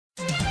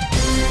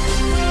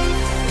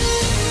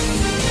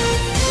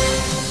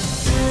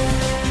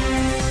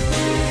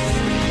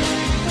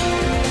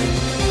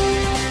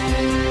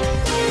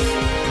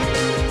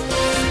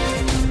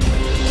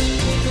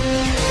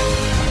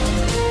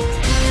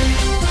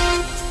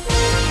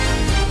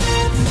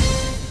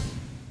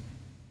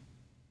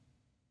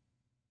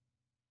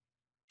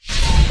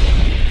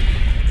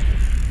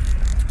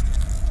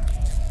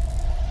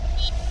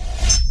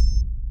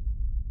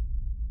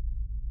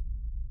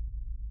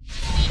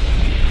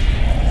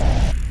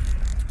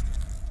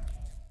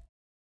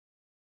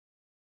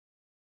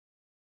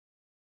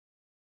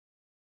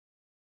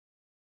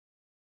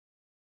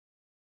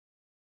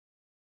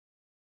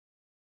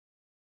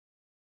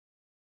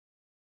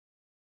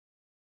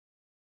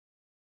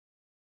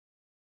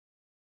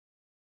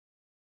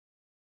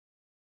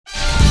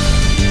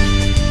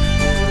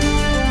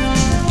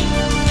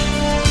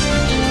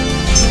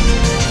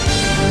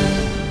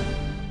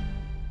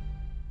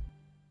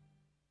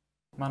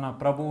మన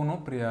ప్రభువును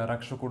ప్రియ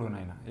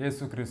రక్షకుడునైన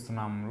యేసుక్రీస్తు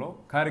నామంలో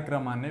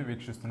కార్యక్రమాన్ని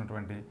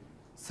వీక్షిస్తున్నటువంటి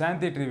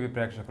శాంతి టీవీ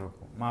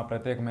ప్రేక్షకులకు మా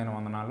ప్రత్యేకమైన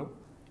వందనాలు.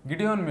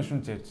 గిడియోన్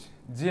మిషన్ చర్చ్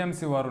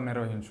జిఎంసి వారు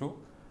నిర్వహించు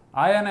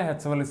ఆయన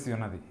హెచ్చవలసి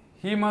ఉన్నది,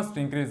 హీ మస్ట్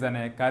ఇంక్రీజ్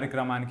అనే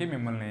కార్యక్రమానికి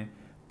మిమ్మల్ని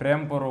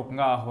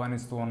ప్రేమపూర్వకంగా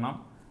ఆహ్వానిస్తూ ఉన్నాం.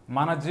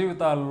 మన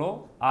జీవితాల్లో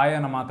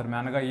ఆయన మాత్రమే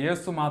అనగా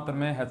యేసు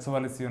మాత్రమే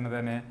హెచ్చవలసి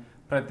ఉన్నదనే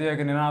ప్రత్యేక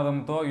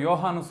నినాదంతో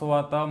యోహాను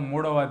సువార్త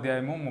 3వ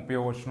అధ్యాయము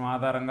 30వ వచనం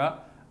ఆధారంగా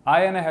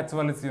ఆయన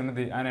హెచ్చవలసి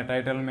ఉన్నది అనే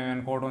టైటిల్ మేము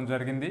ఎన్నుకోవడం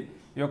జరిగింది.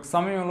 ఈ యొక్క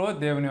సమయంలో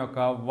దేవుని యొక్క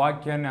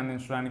వాక్యాన్ని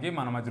అందించడానికి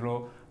మన మధ్యలో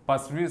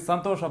పాస్టర్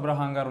సంతోష్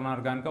అబ్రహాం గారు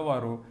ఉన్నారు కనుక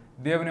వారు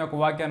దేవుని యొక్క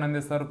వాక్యాన్ని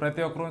అందిస్తారు.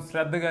 ప్రతి ఒక్కరూ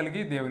శ్రద్ధ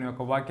కలిగి దేవుని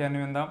యొక్క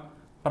వాక్యాన్ని విందాం.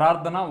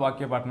 ప్రార్థన,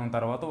 వాక్య పఠనం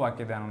తర్వాత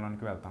వాక్య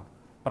ధ్యానంలోనికి వెళ్తాం.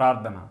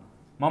 ప్రార్థన.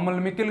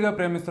 మమ్మల్ని మిక్కిలిగా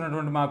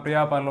ప్రేమిస్తున్నటువంటి మా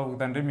ప్రియా పరలోక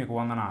తండ్రి, మీకు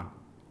వందనాలు.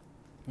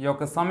 ఈ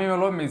యొక్క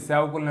సమయంలో మీ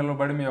సేవకులు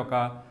నిలబడి మీ యొక్క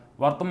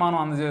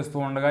వర్తమానం అందజేస్తూ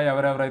ఉండగా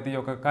ఎవరెవరైతే ఈ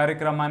యొక్క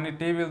కార్యక్రమాన్ని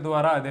టీవీల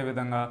ద్వారా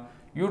అదేవిధంగా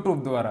యూట్యూబ్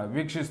ద్వారా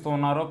వీక్షిస్తూ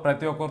ఉన్నారో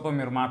ప్రతి ఒక్కరితో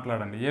మీరు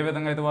మాట్లాడండి. ఏ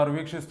విధంగా అయితే వారు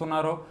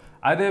వీక్షిస్తున్నారో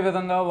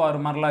అదేవిధంగా వారు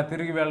మరలా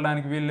తిరిగి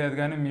వెళ్ళడానికి వీల్లేదు,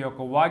 కానీ మీ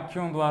యొక్క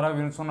వాక్యం ద్వారా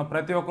వినుచున్న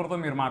ప్రతి ఒక్కరితో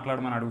మీరు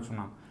మాట్లాడమని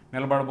అడుగుతున్నాం.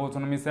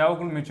 నిలబడబోతున్న మీ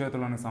సేవకులు మీ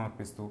చేతుల్లోనికి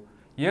సమర్పిస్తూ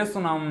యేసు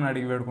నామమున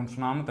అడిగి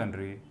వేడుకుంటున్నాము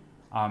తండ్రి,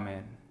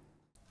 ఆమేన్.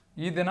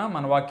 ఈ దిన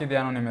మన వాక్య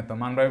ధ్యానం నిమిత్తం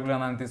మన బైబిల్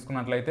గ్రంథాన్ని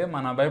తీసుకున్నట్లయితే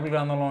మన బైబిల్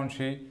గ్రంథంలో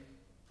నుంచి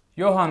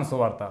యోహాను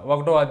సువార్త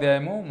 1వ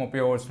అధ్యాయము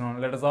 30వ వచనం.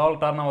 Let us all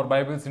turn our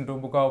Bibles into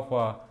book of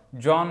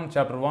John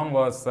chapter 1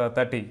 verse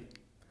 30.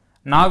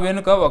 నా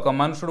వెనుక ఒక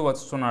మనుషుడు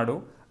వచ్చుచున్నాడు,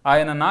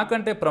 ఆయన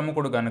నాకంటే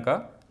ప్రముఖుడు గనుక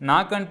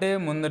నాకంటే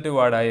ముందటి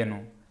వాడాయను.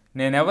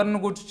 నేనెవరిని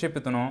గూర్చి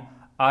చెప్పుతునో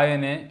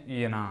ఆయనే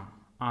ఈయన.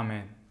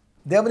 ఆమేన్.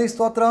 దేవుని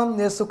స్తోత్రం.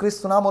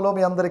 యేసుక్రీస్తు నామములో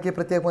మీ అందరికీ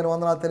ప్రత్యేకమైన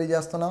వందనాలు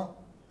తెలియజేస్తున్నాం.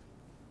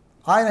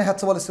 ఆయన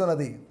హెచ్చవలసి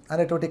ఉన్నది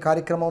అనేటువంటి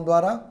కార్యక్రమం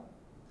ద్వారా,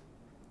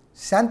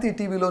 శాంతి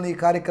టీవీలోని ఈ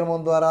కార్యక్రమం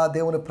ద్వారా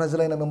దేవుని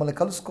ప్రజలైన మిమ్మల్ని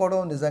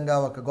కలుసుకోవడం నిజంగా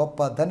ఒక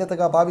గొప్ప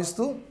ధన్యతగా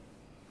భావిస్తూ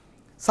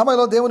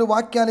సమయంలో దేవుని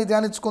వాక్యాన్ని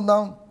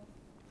ధ్యానించుకుందాం.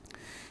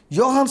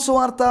 యోహాను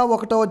సువార్త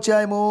 1వ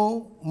అధ్యాయము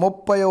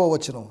 30వ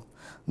వచనం.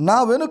 నా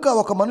వెనుక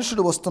ఒక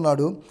మనుషుడు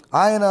వస్తున్నాడు,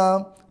 ఆయన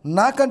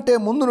నాకంటే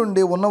ముందు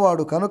నుండి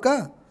ఉన్నవాడు కనుక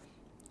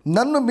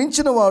నన్ను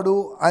మించినవాడు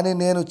అని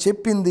నేను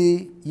చెప్పింది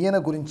ఈయన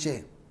గురించే.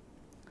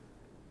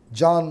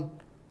 John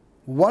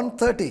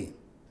 1:30.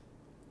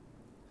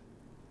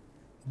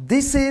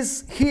 This is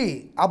he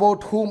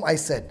about whom I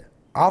said,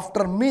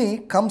 after me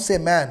comes a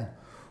man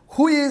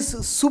who is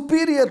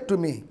superior to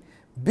me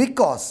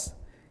because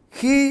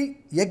he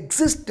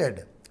existed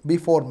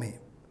before me.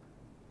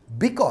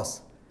 Because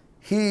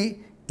he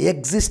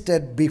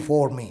existed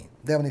before me.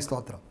 దేవుని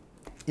స్తోత్రం.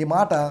 ఈ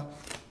మాట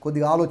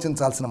కొద్దిగా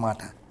ఆలోచించాల్సిన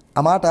మాట.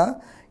 ఆ మాట,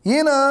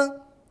 ఈయన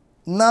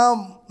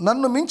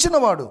నన్ను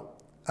మించినవాడు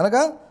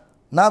అనగా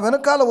నా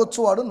వెనకాల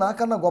వచ్చేవాడు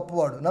నాకన్నా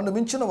గొప్పవాడు, నన్ను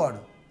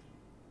మించినవాడు.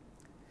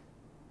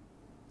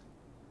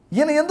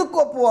 ఈయన ఎందుకు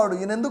గొప్పవాడు,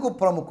 ఈయన ఎందుకు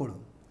ప్రముఖుడు?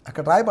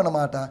 అక్కడ రాయబడిన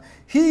మాట,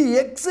 హీ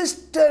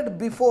ఎగ్జిస్టెడ్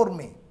బిఫోర్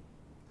మీ.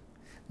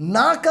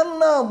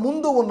 నాకన్నా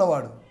ముందు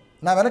ఉన్నవాడు.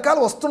 నా వెనకాల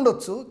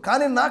వస్తుండొచ్చు,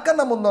 కానీ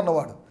నాకన్నా ముందు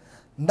ఉన్నవాడు.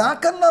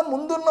 నాకన్నా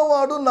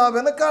ముందున్నవాడు నా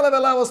వెనకాల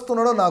ఎలా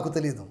వస్తున్నాడో నాకు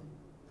తెలియదు.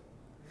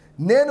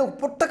 నేను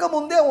పుట్టక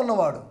ముందే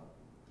ఉన్నవాడు,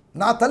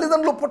 నా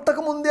తల్లిదండ్రులు పుట్టక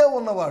ముందే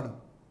ఉన్నవాడు.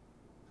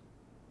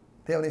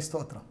 దేవుని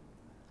స్తోత్రం.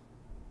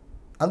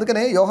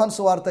 అందుకనే యోహాను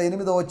సువార్త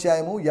 8వ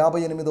అధ్యాయము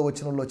 58వ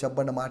వచనంలో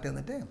చెప్పబడిన మాట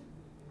ఏంటంటే,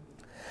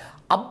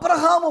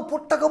 అబ్రహాము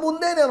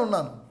పుట్టకముందే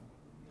నేనున్నాను.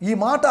 ఈ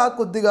మాట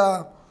కొద్దిగా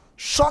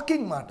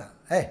షాకింగ్ మాట.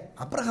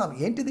 అబ్రహాం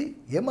ఏంటిది,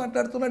 ఏం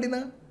మాట్లాడుతున్నాడు ఈయన?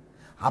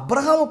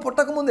 అబ్రహాము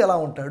పుట్టకముందు ఎలా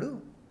ఉంటాడు?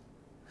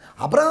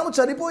 అబ్రహాము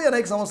చనిపోయి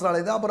అనేక సంవత్సరాలు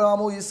అయితే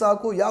అబ్రహాము,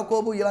 ఇస్సాకు,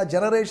 యాకోబు ఇలా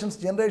జనరేషన్స్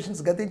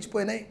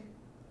గతించిపోయినాయి.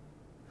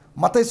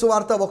 మత్తయి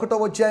సువార్త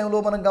 1వ అధ్యాయంలో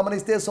మనం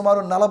గమనిస్తే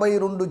సుమారు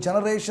 42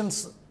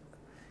 జనరేషన్స్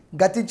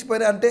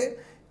గతించిపోయినాయి. అంటే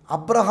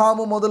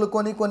అబ్రహాము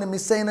మొదలుకొని కొన్ని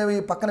మిస్ అయినవి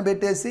పక్కన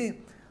పెట్టేసి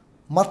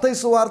మత్తయి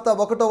సువార్త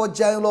 1వ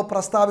అధ్యాయంలో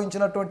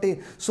ప్రస్తావించినటువంటి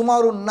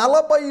సుమారు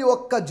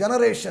 41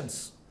 జనరేషన్స్,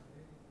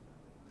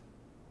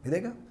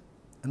 ఇదేగా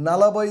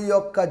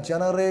 41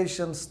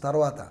 జనరేషన్స్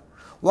తర్వాత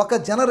ఒక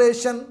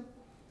జనరేషన్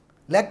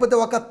లేకపోతే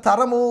ఒక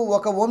తరము,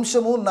 ఒక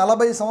వంశము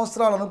 40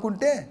 సంవత్సరాలు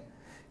అనుకుంటే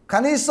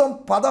కనీసం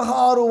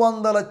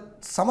 1600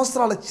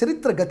 సంవత్సరాల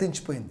చరిత్ర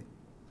గతించిపోయింది.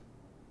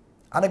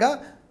 అనగా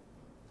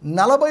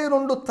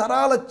 42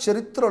 తరాల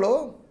చరిత్రలో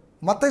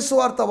మత్తయి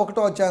సువార్త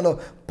 1వ అధ్యాయంలో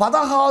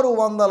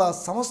 1600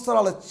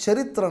 సంవత్సరాల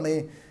చరిత్రని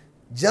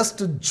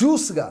జస్ట్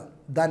జ్యూస్గా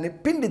దాన్ని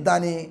పిండి,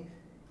 దాని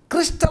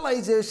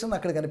క్రిస్టలైజేషన్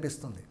అక్కడ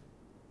కనిపిస్తుంది.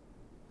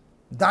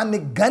 దాన్ని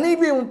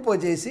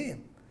ఘనీభవింపజేసి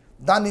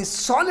దాన్ని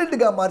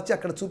సాలిడ్గా మార్చి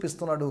అక్కడ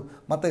చూపిస్తున్నాడు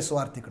మత్తయి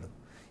సువార్తికుడు.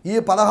 ఈ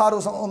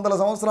 1600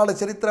 సంవత్సరాల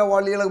చరిత్ర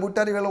వాళ్ళు వీళ్ళకి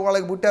పుట్టారు, వీళ్ళు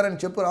వాళ్ళకి పుట్టారని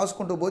చెప్పి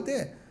రాసుకుంటూ పోతే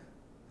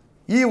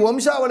ఈ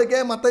వంశావళికే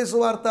మత్తయి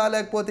సువార్త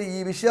లేకపోతే ఈ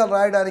విషయాలు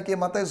రాయడానికి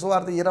మత్తయి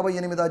సువార్త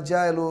 28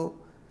 అధ్యాయాలు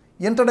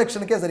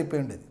ఇంట్రడక్షన్కే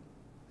సరిపోయి ఉండేది.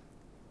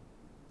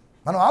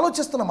 మనం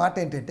ఆలోచిస్తున్న మాట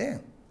ఏంటంటే,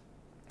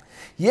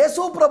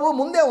 యేసు ప్రభు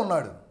ముందే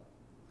ఉన్నాడు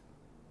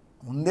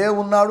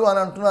అని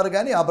అంటున్నారు,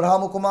 కానీ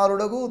అబ్రహాము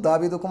కుమారుడగు,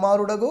 దావీదు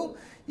కుమారుడగు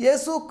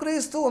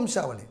యేసుక్రీస్తు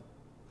వంశావళి.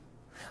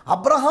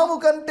 అబ్రహాము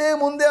కంటే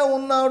ముందే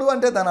ఉన్నాడు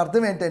అంటే దాని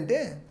అర్థం ఏంటంటే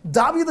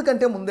దావీదు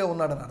కంటే ముందే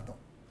ఉన్నాడని అర్థం.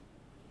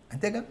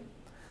 అంతేగా,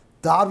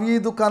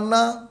 దావీదు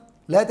కన్నా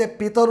లేకపోతే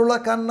పితరుల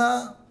కన్నా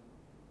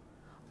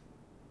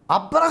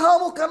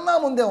అబ్రహాము కన్నా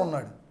ముందే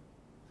ఉన్నాడు.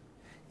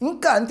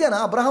 ఇంకా అంతేనా?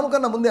 అబ్రహాము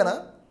కన్నా ముందేనా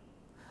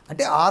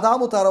అంటే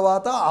ఆదాము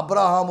తర్వాత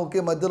అబ్రహాముకి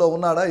మధ్యలో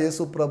ఉన్నాడా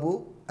యేసు ప్రభు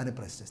అని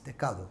ప్రశ్నిస్తే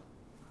కాదు,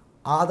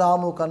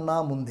 ఆదాము కన్నా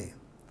ముందే.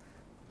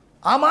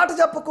 ఆ మాట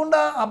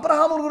చెప్పకుండా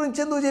అబ్రహాము గురించి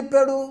ఎందుకు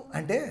చెప్పాడు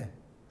అంటే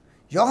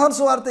యోహాను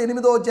సువార్త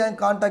 8వ అధ్యాయం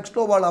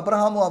కాంటాక్స్లో వాళ్ళు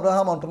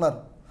అబ్రహాము అంటున్నారు.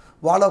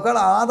 వాళ్ళు ఒకవేళ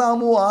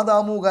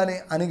ఆదాము కానీ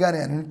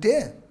అంటే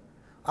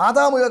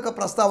ఆదాము యొక్క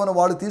ప్రస్తావన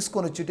వాళ్ళు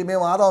తీసుకొని వచ్చి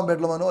మేము ఆదాము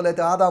బిడ్డలమనో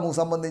లేకపోతే ఆదాముకు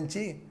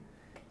సంబంధించి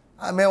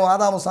మేము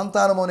ఆదాము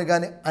సంతానము అని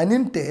కానీ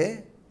అనింటే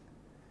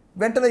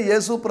వెంటనే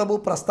యేసు ప్రభు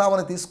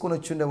ప్రస్తావన తీసుకొని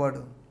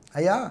వచ్చిండేవాడు,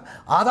 అయ్యా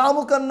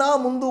ఆదాము కన్నా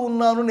ముందు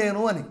ఉన్నాను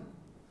నేను అని.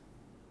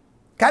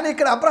 కానీ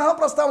ఇక్కడ అబ్రహాం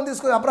ప్రస్తావన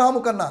తీసుకొని అబ్రహాము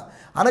కన్నా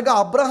అనగా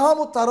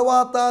అబ్రహాము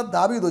తర్వాత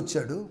దావీదు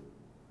వచ్చాడు,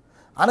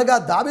 అనగా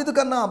దావీదు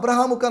కన్నా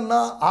అబ్రహాము కన్నా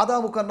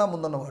ఆదాము కన్నా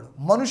ముందున్నవాడు,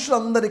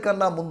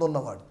 మనుషులందరికన్నా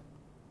ముందున్నవాడు.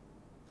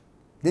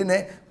 దీన్నే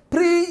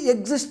pre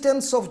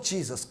existence of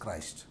Jesus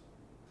Christ.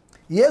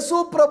 యేసు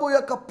ప్రభు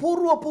యొక్క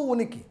పూర్వపు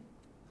ఉనికి,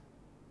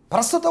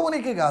 ప్రస్తుత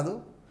ఉనికి కాదు,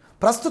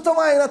 ప్రస్తుతం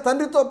ఆయన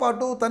తండ్రితో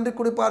పాటు తండ్రి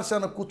కుడి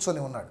పార్శ్వాన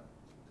కూర్చొని ఉన్నాడు,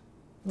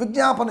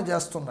 విజ్ఞాపన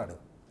చేస్తున్నాడు,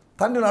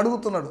 తండ్రిని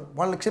అడుగుతున్నాడు,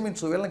 వాళ్ళని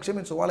క్షమించు, వీళ్ళని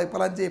క్షమించు, వాళ్ళకి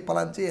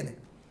పలాంచి అని.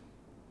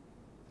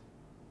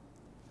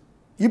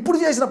 ఇప్పుడు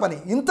చేసిన పని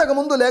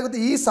ఇంతకుముందు లేకపోతే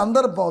ఈ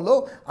సందర్భంలో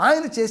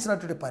ఆయన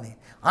చేసినటువంటి పని.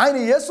 ఆయన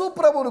యేసు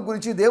ప్రభువుని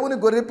గురించి దేవుని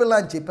గొర్రెపిల్ల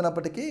అని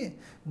చెప్పినప్పటికీ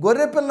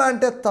గొర్రెపిల్ల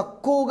అంటే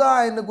తక్కువగా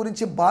ఆయన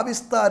గురించి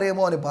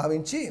భావిస్తారేమో అని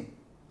భావించి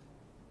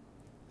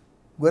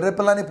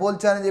గొర్రెపిల్లని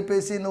పోల్చానని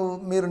చెప్పేసి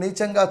మీరు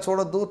నీచంగా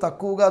చూడొద్దు,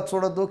 తక్కువగా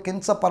చూడొద్దు,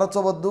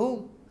 కించపరచవద్దు.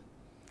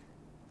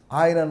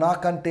 ఆయన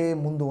నాకంటే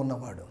ముందు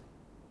ఉన్నవాడు.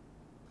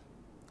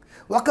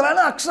 ఒకవేళ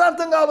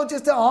అక్షరార్థంగా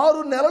ఆలోచిస్తే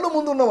 6 నెలలు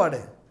ముందు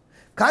ఉన్నవాడే.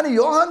 కానీ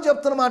యోహాను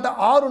చెప్తున్న మాట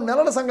 6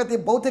 నెలల సంగతి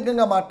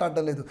భౌతికంగా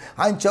మాట్లాడటం లేదు,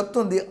 ఆయన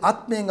చెప్తుంది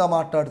ఆత్మీయంగా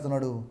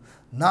మాట్లాడుతున్నాడు.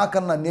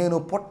 నాకన్నా నేను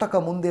పుట్టక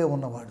ముందే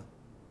ఉన్నవాడు.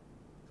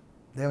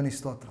 దేవుని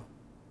స్తోత్రం.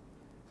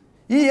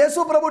 ఈ యేసు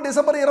ప్రభు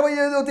డిసెంబర్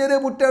 25వ తేదీ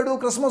పుట్టాడు,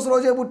 క్రిస్మస్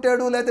రోజే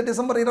పుట్టాడు, లేకపోతే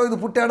డిసెంబర్ 25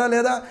 పుట్టాడా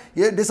లేదా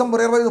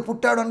డిసెంబర్ 25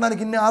 పుట్టాడు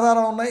అనడానికి ఇన్ని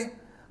ఆధారాలు ఉన్నాయి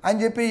అని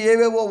చెప్పి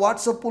ఏవేవో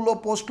వాట్సాప్లో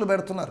పోస్టులు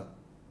పెడుతున్నారు.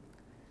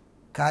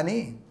 కానీ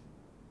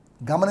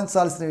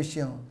గమనించాల్సిన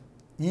విషయం,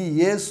 ఈ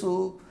యేసు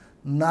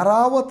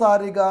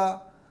నరావతారిగా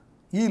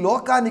ఈ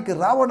లోకానికి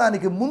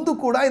రావడానికి ముందు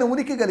కూడా ఆయన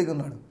ఉనికి కలిగి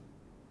ఉన్నాడు.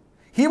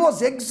 He was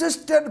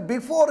existed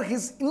before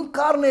his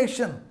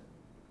incarnation.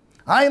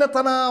 ఆయన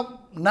తన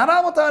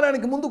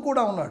నరావతారానికి ముందు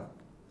కూడా ఉన్నాడు.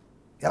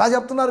 ఎలా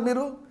చెప్తున్నారు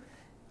మీరు?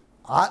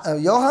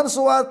 యోహాను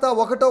సువార్త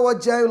 1వ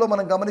అధ్యాయంలో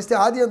మనం గమనిస్తే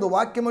ఆదియందు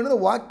వాక్యము ఉండెను,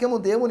 వాక్యము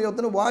దేవుని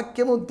యొద్దను,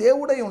 వాక్యము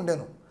దేవుడై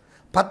ఉండెను.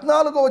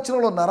 14వ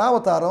వచనంలో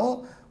నరావతారం,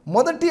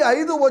 మొదటి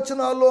 5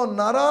 వచనాల్లో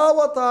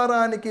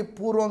నరావతారానికి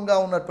పూర్వంగా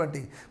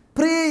ఉన్నటువంటి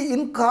ప్రీ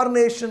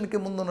ఇన్కార్నేషన్కి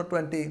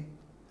ముందున్నటువంటి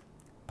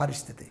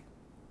పరిస్థితి.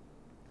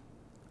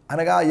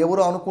 అనగా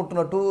ఎవరు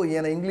అనుకుంటున్నట్టు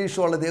ఈయన ఇంగ్లీష్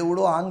వాళ్ళ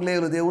దేవుడు,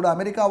 ఆంగ్లేయుల దేవుడు,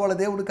 అమెరికా వాళ్ళ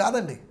దేవుడు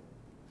కాదండి.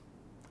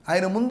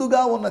 ఆయన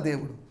ముందుగా ఉన్న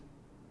దేవుడు.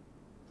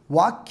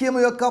 వాక్యం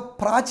యొక్క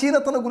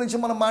ప్రాచీనతను గురించి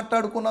మనం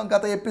మాట్లాడుకున్నాం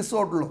గత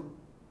ఎపిసోడ్లో.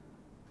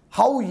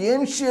 How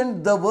ancient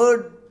the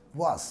word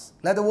was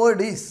లేదా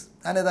వర్డ్ ఈస్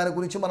అనే దాని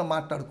గురించి మనం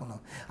మాట్లాడుకున్నాం.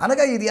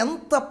 అనగా ఇది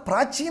ఎంత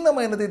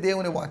ప్రాచీనమైనది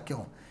దేవుని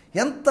వాక్యం,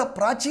 ఎంత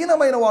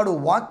ప్రాచీనమైన వాడు.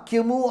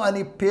 వాక్యము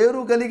అని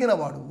పేరు కలిగిన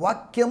వాడు,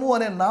 వాక్యము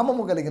అనే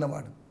నామము కలిగిన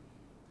వాడు.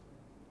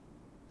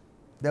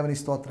 దేవుని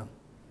స్తోత్రం.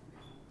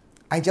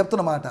 ఆయన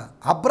చెప్తున్న మాట,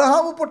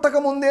 అబ్రహాము పుట్టక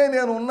ముందే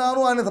నేను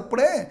ఉన్నాను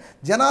అనేటప్పుడే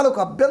జనాలకు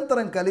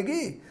అభ్యంతరం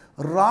కలిగి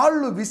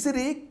రాళ్ళు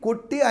విసిరి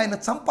కొట్టి ఆయన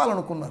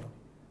చంపాలనుకున్నారు.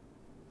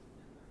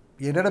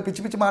 ఏడేడో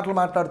పిచ్చి పిచ్చి మాటలు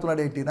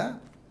మాట్లాడుతున్నాడు ఏంటినా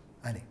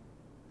అని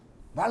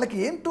వాళ్ళకి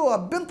ఏంటో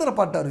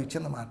అభ్యంతరపడ్డారు ఈ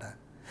చిన్న మాట.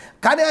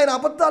 కానీ ఆయన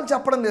అబద్ధాలు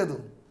చెప్పడం లేదు.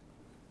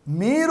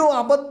 మీరు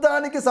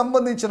అబద్ధానికి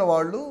సంబంధించిన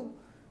వాళ్ళు,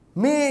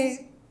 మీ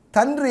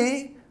తండ్రి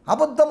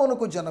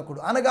అబద్ధమునకు జనకుడు,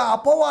 అనగా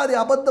అపవాది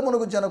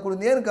అబద్ధమునకు జనకుడు.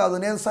 నేను కాదు,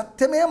 నేను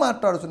సత్యమే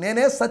మాట్లాడుతున్నాను,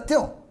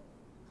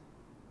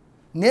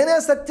 నేనే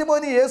సత్యము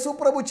అని యేసు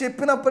ప్రభు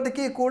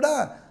చెప్పినప్పటికీ కూడా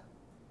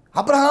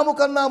అబ్రహాము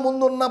కన్నా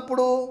ముందు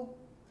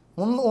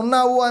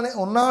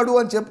ఉన్నాడు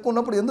అని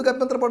చెప్పుకున్నప్పుడు ఎందుకు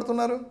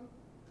అభ్యంతరపడుతున్నారు?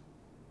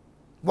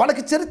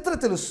 వాళ్ళకి చరిత్ర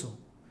తెలుసు,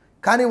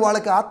 కానీ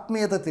వాళ్ళకి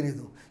ఆత్మీయత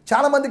తెలియదు.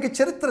 చాలామందికి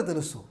చరిత్ర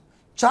తెలుసు,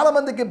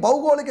 చాలామందికి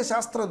భౌగోళిక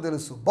శాస్త్రం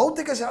తెలుసు,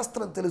 భౌతిక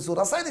శాస్త్రం తెలుసు,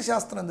 రసాయన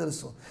శాస్త్రం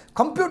తెలుసు,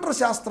 కంప్యూటర్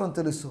శాస్త్రం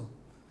తెలుసు.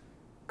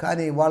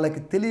 కానీ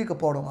వాళ్ళకి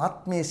తెలియకపోవడం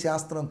ఆత్మీయ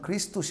శాస్త్రం,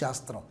 క్రీస్తు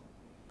శాస్త్రం,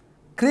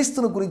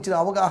 క్రీస్తుని గురించిన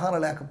అవగాహన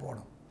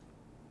లేకపోవడం.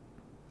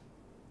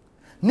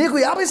 నీకు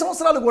 50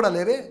 సంవత్సరాలు కూడా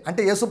లేవే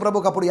అంటే యేసు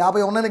ప్రభుకి అప్పుడు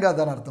 50 ఉన్నని కాదు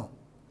అని అర్థం.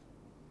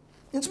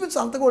 ఇంచుమించు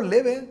అంత కూడా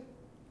లేవే.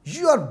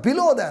 You are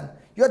below than,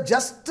 you are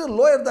just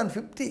lower దాన్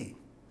 50.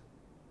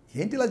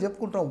 ఏంటి ఇలా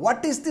చెప్పుకుంటున్నావు?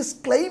 What is this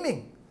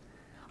claiming?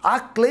 ఆ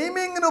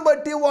క్లెయిమింగ్ను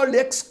బట్టి వాళ్ళు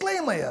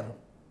ఎక్స్క్లెయిమ్ అయ్యారు.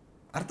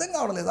 అర్థం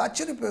కావడం లేదు,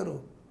 ఆశ్చర్యపోయారు.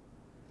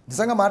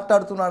 నిజంగా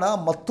మాట్లాడుతున్నాడా?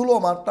 మత్తులో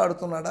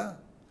మాట్లాడుతున్నాడా?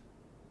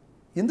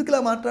 ఎందుకు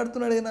ఇలా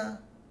మాట్లాడుతున్నాడైనా?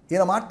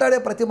 ఈయన మాట్లాడే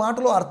ప్రతి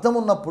మాటలో అర్థం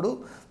ఉన్నప్పుడు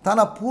తన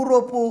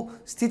పూర్వపు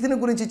స్థితిని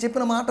గురించి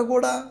చెప్పిన మాట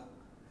కూడా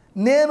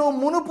నేను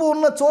మునుపు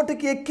ఉన్న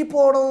చోటికి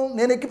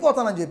నేను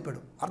ఎక్కిపోతానని చెప్పాడు.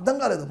 అర్థం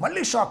కాలేదు,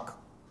 మళ్ళీ షాక్.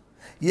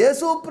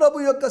 యేసు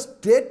ప్రభు యొక్క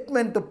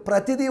స్టేట్మెంట్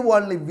ప్రతిదీ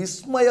వాళ్ళని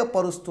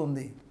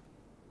విస్మయపరుస్తుంది.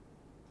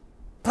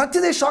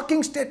 ప్రతిదీ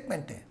షాకింగ్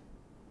స్టేట్మెంటే,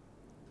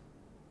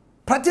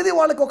 ప్రతిదీ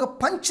వాళ్ళకి ఒక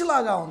పంచ్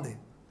లాగా ఉంది.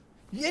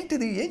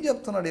 ఏంటిది, ఏం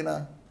చెప్తున్నాడు ఈయన?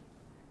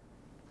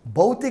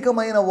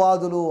 భౌతికమైన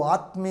వాదులు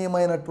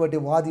ఆత్మీయమైనటువంటి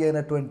వాది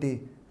అయినటువంటి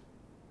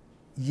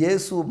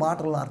యేసు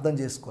మాటలను అర్థం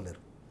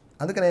చేసుకోలేరు.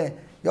 అందుకనే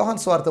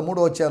యోహాను సువార్త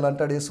 3వ అధ్యాయంలో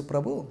అంటాడు యేసు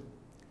ప్రభు,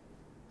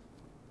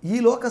 ఈ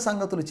లోక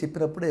సంగతులు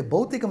చెప్పినప్పుడే,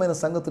 భౌతికమైన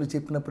సంగతులు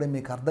చెప్పినప్పుడే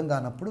మీకు అర్థం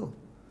కానప్పుడు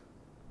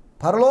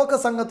పరలోక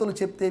సంగతులు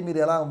చెప్తే మీరు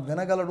ఎలా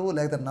వినగలరు,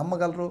 లేకపోతే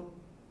నమ్మగలరు,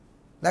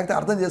 లేకపోతే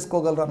అర్థం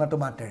చేసుకోగలరు అన్నట్టు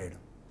మాట్లాడాడు.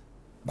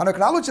 మనం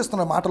ఇక్కడ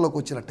ఆలోచిస్తున్న మాటలోకి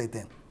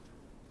వచ్చినట్టయితే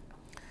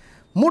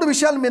 3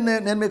 విషయాలు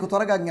నేను మీకు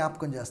త్వరగా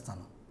జ్ఞాపకం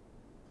చేస్తాను.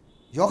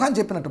 యోహాను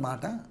చెప్పినట్టు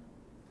మాట,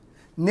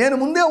 నేను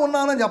ముందే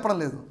ఉన్నానని చెప్పడం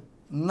లేదు.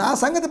 నా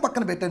సంగతి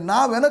పక్కన పెట్టండి, నా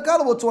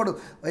వెనకాల వచ్చేవాడు.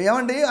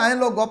 ఏమండి,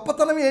 ఆయనలో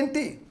గొప్పతనం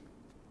ఏంటి?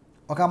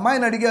 ఒక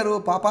అమ్మాయిని అడిగారు,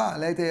 పాప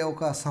లేకపోతే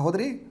ఒక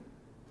సహోదరి,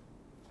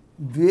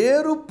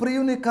 వేరు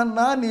ప్రియుని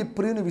కన్నా నీ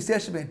ప్రియుని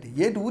విశేషం ఏంటి?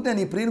 ఏంటి ఊరినే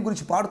నీ ప్రియుని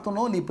గురించి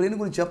పాడుతున్నావు, నీ ప్రియుని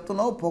గురించి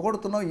చెప్తున్నావు,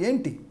 పొగడుతున్నావు,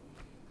 ఏంటి?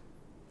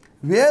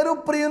 వేరు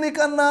ప్రియుని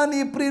కన్నా నీ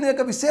ప్రియుని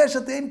యొక్క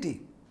విశేషత ఏంటి?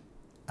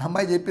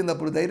 అమ్మాయి చెప్పింది,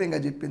 అప్పుడు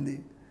ధైర్యంగా చెప్పింది,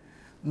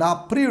 నా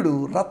ప్రియుడు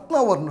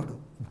రత్నవర్ణుడు,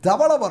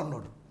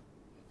 ధవళవర్ణుడు,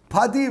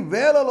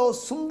 10,000లో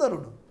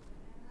సుందరుడు,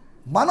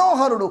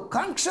 మనోహరుడు,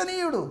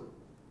 కాంక్షణీయుడు.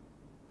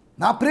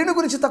 నా ప్రియుని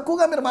గురించి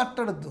తక్కువగా మీరు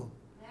మాట్లాడద్దు.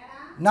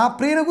 నా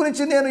ప్రియుని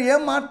గురించి నేను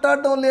ఏం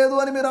మాట్లాడడం లేదు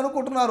అని మీరు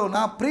అనుకుంటున్నారు.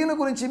 నా ప్రియుని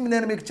గురించి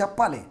నేను మీకు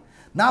చెప్పాలి.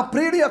 నా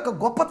ప్రియుడి యొక్క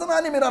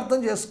గొప్పతనాన్ని మీరు అర్థం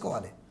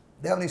చేసుకోవాలి.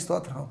 దేవుని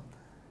స్తోత్రం.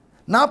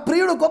 నా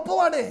ప్రియుడు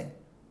గొప్పవాడే.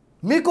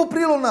 మీకు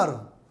ప్రియులు ఉన్నారు,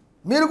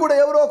 మీరు కూడా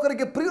ఎవరో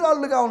ఒకరికి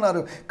ప్రియురాళ్ళుగా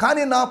ఉన్నారు.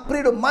 కానీ నా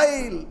ప్రియుడు, మై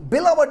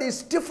బిలవడ్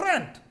ఈస్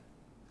డిఫరెంట్.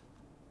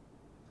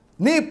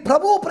 నీ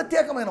ప్రభువు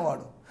ప్రత్యేకమైన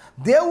వాడు.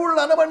 దేవుళ్ళు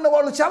అనబడిన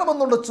వాళ్ళు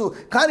చాలామంది ఉండొచ్చు,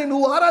 కానీ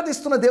నువ్వు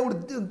ఆరాధిస్తున్న దేవుడు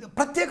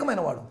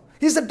ప్రత్యేకమైన వాడు.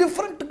 Is a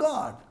different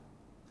God.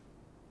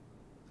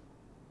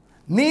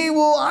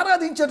 నీవు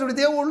ఆరాధించేటువంటి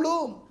దేవుళ్ళు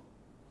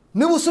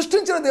నువ్వు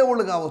సృష్టించిన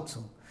దేవుళ్ళు కావచ్చు,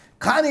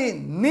 కానీ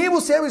నీవు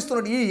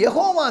సేవిస్తున్న ఈ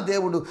యెహోవా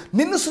దేవుడు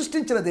నిన్ను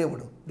సృష్టించిన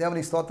దేవుడు.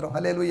 దేవునికి స్తోత్రం,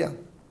 హల్లెలూయా.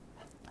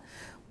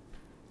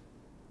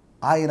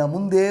 ఆయన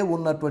ముందే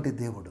ఉన్నటువంటి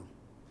దేవుడు,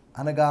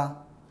 అనగా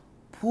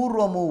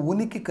పూర్వము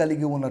ఉనికి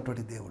కలిగి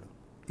ఉన్నటువంటి దేవుడు.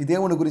 ఈ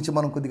దేవుని గురించి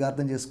మనం కొద్దిగా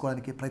అర్థం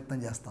చేసుకోవడానికి ప్రయత్నం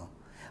చేస్తాం.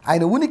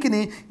 ఆయన ఉనికిని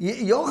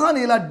యోహాను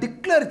ఇలా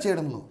డిక్లేర్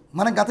చేయడంలో,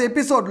 మనం గత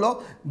ఎపిసోడ్లో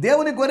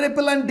దేవుని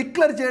గొర్రెపిల్లని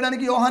డిక్లేర్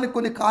చేయడానికి యోహానికి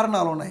కొన్ని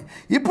కారణాలు ఉన్నాయి.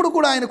 ఇప్పుడు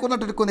కూడా ఆయనకు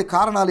ఉన్నటువంటి కొన్ని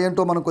కారణాలు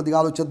ఏంటో మనం కొద్దిగా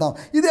ఆలోచిద్దాం.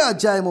 ఇదే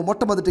అధ్యాయము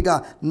మొట్టమొదటిగా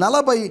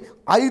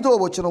 45వ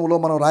వచనంలో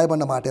మనం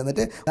రాయబడిన మాట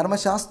ఏంటంటే,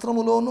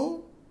 ధర్మశాస్త్రములోను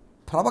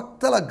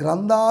ప్రవక్తల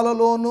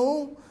గ్రంథాలలోనూ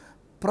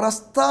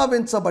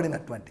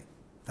ప్రస్తావించబడినటువంటి,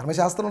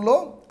 ధర్మశాస్త్రంలో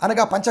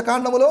అనగా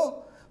పంచకాండములో,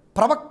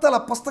 ప్రవక్తల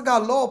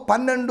పుస్తకాల్లో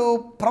 12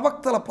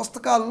 ప్రవక్తల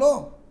పుస్తకాల్లో,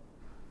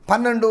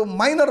 12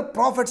 మైనర్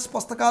ప్రాఫిట్స్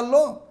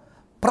పుస్తకాల్లో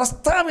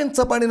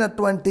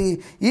ప్రస్తావించబడినటువంటి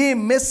ఈ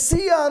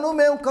మెస్సియాను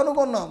మేము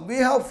కనుగొన్నాం. We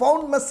have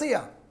found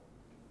Messiah.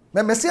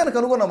 మేము మెస్సియాను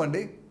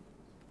కనుగొన్నామండి.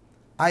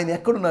 ఆయన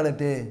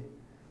ఎక్కడున్నాడంటే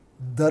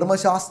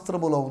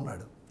ధర్మశాస్త్రములో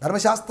ఉన్నాడు.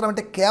 ధర్మశాస్త్రం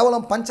అంటే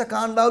కేవలం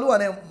పంచకాండాలు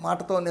అనే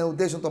మాటతో నేను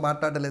ఉద్దేశంతో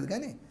మాట్లాడలేదు,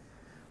 కానీ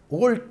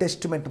ఓల్డ్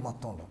టెస్టిమెంట్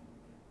మొత్తంలో.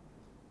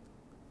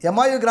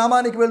 ఎమాయు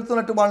గ్రామానికి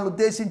వెళ్తున్నట్టు వాళ్ళని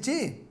ఉద్దేశించి,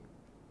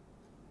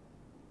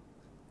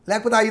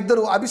 లేకపోతే ఆ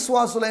 2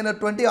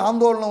 అవిశ్వాసులైనటువంటి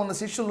ఆందోళన ఉన్న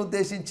శిష్యులను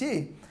ఉద్దేశించి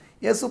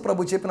యేసు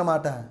ప్రభు చెప్పిన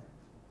మాట,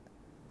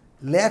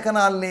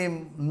 లేఖనాల్ని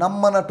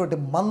నమ్మనటువంటి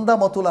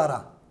మందమతులారా.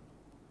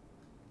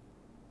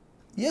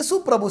 యేసు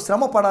ప్రభు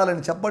శ్రమ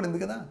పడాలని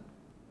చెప్పబడింది కదా,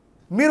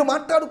 మీరు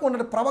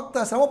మాట్లాడుకున్న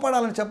ప్రవక్త శ్రమ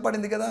పడాలని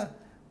చెప్పబడింది కదా,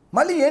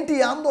 మళ్ళీ ఏంటి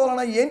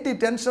ఆందోళన, ఏంటి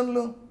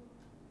టెన్షన్లు?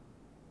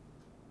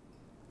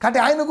 కాబట్టి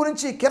ఆయన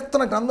గురించి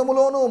కీర్తన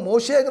గ్రంథములోను,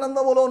 మోషే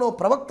గ్రంథములోను,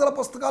 ప్రవక్తల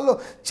పుస్తకాల్లో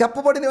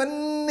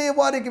చెప్పబడినవన్నీ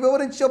వారికి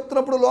వివరించి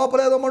చెప్తున్నప్పుడు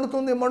లోపలేదో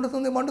మండుతుంది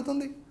మండుతుంది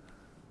మండుతుంది.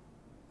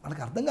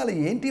 మనకు అర్థం కాలే,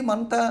 ఏంటి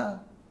మంట?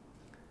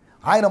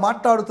 ఆయన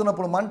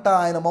మాట్లాడుతున్నప్పుడు మంట,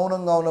 ఆయన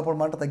మౌనంగా ఉన్నప్పుడు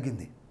మంట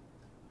తగ్గింది.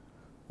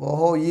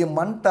 ఓహో, ఈ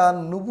మంట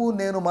నువ్వు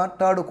నేను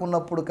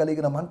మాట్లాడుకున్నప్పుడు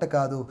కలిగిన మంట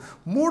కాదు,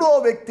 3వ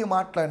వ్యక్తి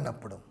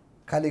మాట్లాడినప్పుడు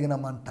కలిగిన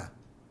మంట.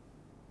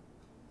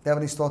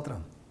 దేవుని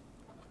స్తోత్రం.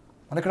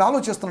 మనం ఇక్కడ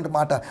ఆలోచిస్తున్న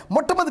మాట,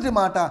 మొట్టమొదటి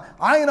మాట,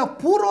 ఆయన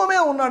పూర్వమే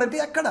ఉన్నాడంటే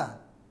ఎక్కడ,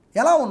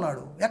 ఎలా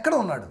ఉన్నాడు, ఎక్కడ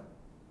ఉన్నాడు?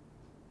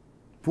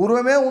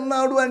 పూర్వమే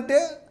ఉన్నాడు అంటే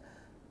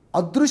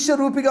అదృశ్య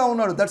రూపిగా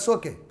ఉన్నాడు, దట్స్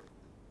ఓకే.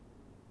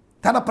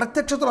 తన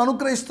ప్రత్యక్షతను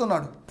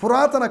అనుగ్రహిస్తున్నాడు,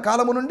 పురాతన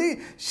కాలము నుండి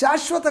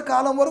శాశ్వత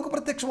కాలం వరకు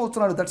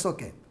ప్రత్యక్షమవుతున్నాడు, దట్స్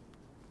ఓకే.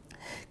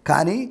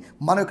 కానీ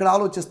మనం ఇక్కడ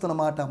ఆలోచిస్తున్న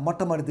మాట,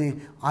 మొట్టమొదటిది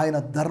ఆయన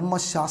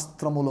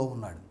ధర్మశాస్త్రములో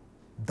ఉన్నాడు.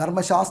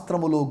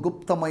 ధర్మశాస్త్రములో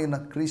గుప్తమైన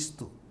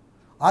క్రీస్తు,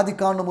 ఆది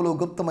కాండములో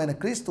గుప్తమైన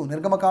క్రీస్తు,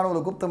 నిర్గమకాండములో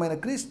గుప్తమైన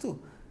క్రీస్తు,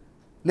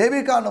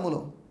 లేవీకాండములో,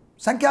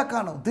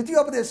 సంఖ్యాకాండం,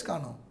 ద్వితీయోపదేశ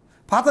కాండం,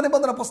 పాత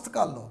నిబంధన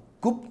పుస్తకాల్లో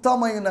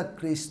గుప్తమైన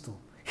క్రీస్తు,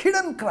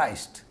 హిడెన్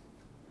క్రైస్ట్.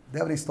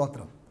 దేవుని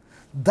స్తోత్రం.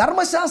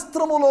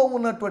 ధర్మశాస్త్రములో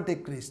ఉన్నటువంటి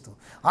క్రీస్తు.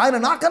 ఆయన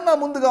నాకన్నా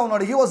ముందుగా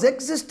ఉన్నాడు. He was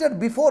existed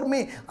before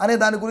me అనే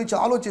దాని గురించి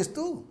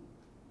ఆలోచిస్తూ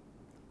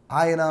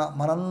ఆయన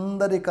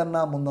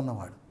మనందరికన్నా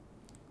ముందున్నవాడు.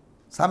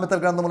 సామెతల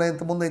గ్రంథంలో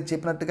ఇంతకుముందు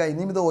చెప్పినట్టుగా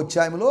 8వ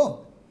అధ్యాయంలో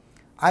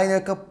ఆయన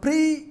యొక్క ప్రీ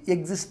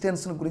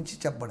ఎగ్జిస్టెన్స్ను గురించి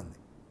చెప్పబడింది.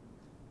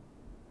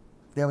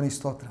 దేవుని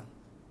స్తోత్రం.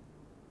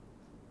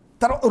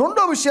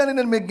 రెండో విషయాన్ని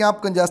నేను మీకు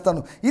జ్ఞాపకం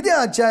చేస్తాను. ఇదే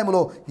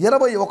అధ్యాయంలో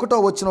 21వ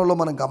వచనంలో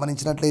మనం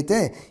గమనించినట్లయితే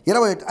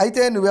 21,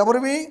 అయితే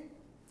నువ్వెవరివి,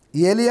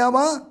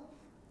 ఏలియావా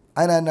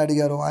ఆయన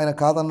అడిగారు. ఆయన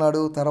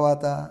కాదన్నాడు.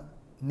 తర్వాత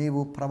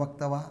నీవు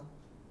ప్రవక్తవా?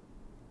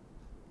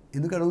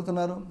 ఎందుకు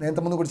అడుగుతున్నారు? నేను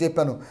ఇంతకుముందు కూడా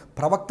చెప్పాను,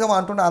 ప్రవక్తవా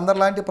అంటుంటే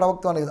అందరిలాంటి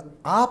ప్రవక్త అనేది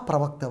ఆ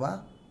ప్రవక్తవా?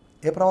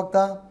 ఏ ప్రవక్త?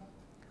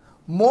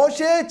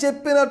 మోషే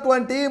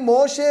చెప్పినటువంటి,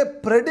 మోషే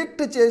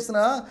ప్రెడిక్ట్ చేసిన,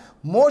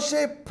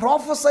 మోషే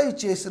ప్రొఫెసై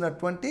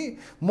చేసినటువంటి,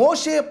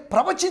 మోషే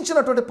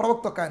ప్రవచించినటువంటి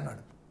ప్రవక్త ఒక ఆయన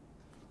ఉన్నాడు.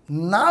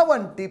 నా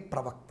వంటి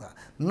ప్రవక్త,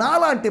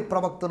 నాలాంటి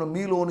ప్రవక్తను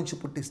మీలో నుంచి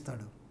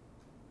పుట్టిస్తాడు.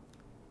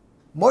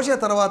 మోషే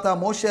తర్వాత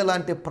మోషే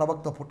లాంటి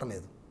ప్రవక్త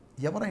పుట్టలేదు.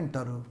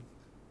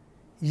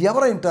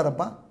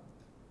 ఎవరైంటారబ్బా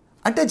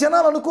అంటే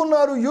జనాలు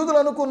అనుకున్నారు, యూదులు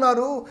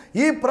అనుకున్నారు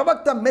ఈ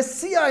ప్రవక్త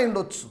మెస్సియా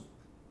అయిండొచ్చు.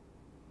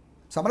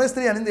 సమరయ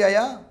స్త్రీ అనింది,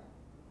 అయ్యా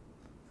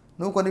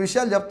నువ్వు కొన్ని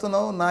విషయాలు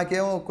చెప్తున్నావు,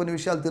 నాకేమో కొన్ని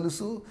విషయాలు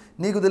తెలుసు,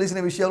 నీకు తెలిసిన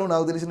విషయాలు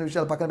నాకు తెలిసిన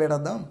విషయాలు పక్కన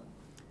పెట్టేద్దాం.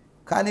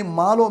 కానీ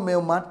మాలో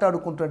మేము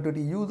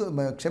మాట్లాడుకుంటున్నటువంటి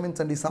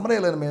క్షమించండి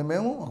సమరయలను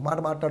మేము ఒక మాట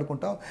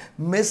మాట్లాడుకుంటాం,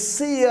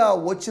 మెస్సియా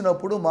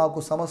వచ్చినప్పుడు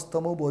మాకు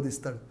సమస్తము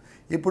బోధిస్తాడు.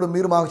 ఇప్పుడు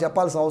మీరు మాకు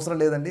చెప్పాల్సిన అవసరం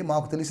లేదండి,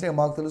 మాకు తెలిసినవి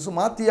మాకు తెలుసు,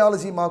 మా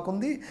థియాలజీ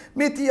మాకుంది,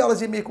 మీ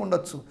థియాలజీ మీకు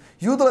ఉండొచ్చు,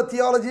 యూదుల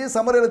థియాలజీ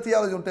సమరయుల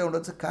థియాలజీ ఉంటే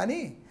ఉండొచ్చు. కానీ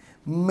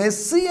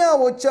మెస్సియా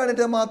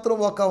వచ్చాడంటే మాత్రం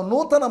ఒక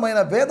నూతనమైన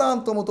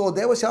వేదాంతముతో,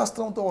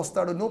 దేవశాస్త్రంతో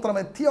వస్తాడు,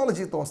 నూతనమైన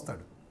థియాలజీతో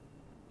వస్తాడు.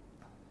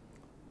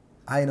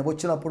 ఆయన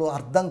వచ్చినప్పుడు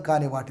అర్థం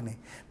కాని వాటిని,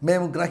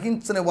 మేము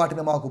గ్రహించని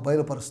వాటిని మాకు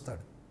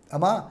బయలుపరుస్తాడు.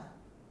 అమ్మా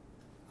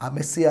ఆ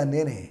మెస్సియా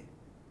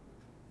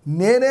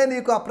నేనే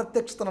నీకు ఆ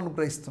ప్రత్యక్షతను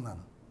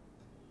అనుగ్రహిస్తున్నాను,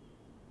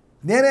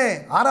 నేనే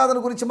ఆరాధన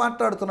గురించి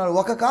మాట్లాడుతున్నాను.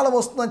 ఒక కాలం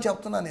వస్తుందని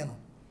చెప్తున్నాను, నేను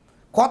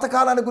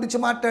కోతకాలాన్ని గురించి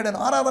మాట్లాడాను,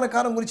 ఆరాధన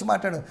కాలం గురించి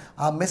మాట్లాడాను.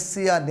 ఆ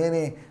మెస్సియా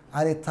నేనే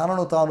అని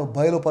తనను తాను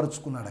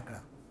బయలుపరుచుకున్నాడు. అక్కడ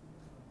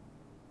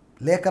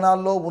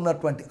లేఖనాల్లో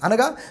ఉన్నటువంటి,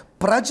 అనగా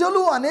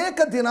ప్రజలు అనేక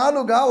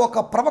దినాలుగా ఒక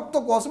ప్రవక్త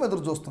కోసం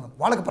ఎదురు చూస్తున్నారు.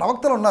 వాళ్ళకి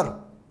ప్రవక్తలు ఉన్నారు,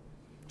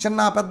 చిన్న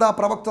పెద్ద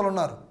ప్రవక్తలు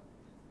ఉన్నారు.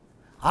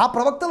 ఆ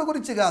ప్రవక్తల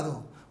గురించి కాదు,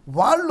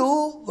 వాళ్ళు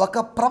ఒక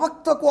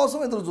ప్రవక్త కోసం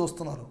ఎదురు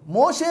చూస్తున్నారు.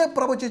 మోషే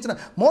ప్రవచించిన,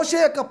 మోషే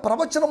యొక్క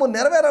ప్రవచనము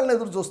నెరవేరాలని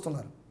ఎదురు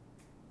చూస్తున్నారు.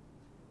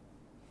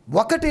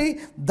 ఒకటి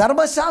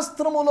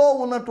ధర్మశాస్త్రములో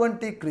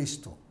ఉన్నటువంటి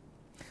క్రీస్తు,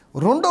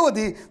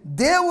 రెండవది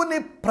దేవుని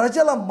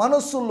ప్రజల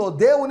మనస్సుల్లో,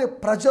 దేవుని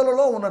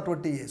ప్రజలలో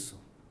ఉన్నటువంటి యేసు,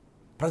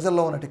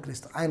 ప్రజల్లో ఉన్నటువంటి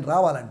క్రీస్తు. ఆయన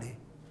రావాలండి,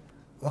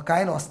 ఒక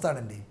ఆయన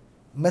వస్తాడండి,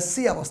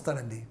 మెస్సియా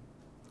వస్తాడండి,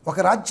 ఒక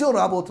రాజ్యం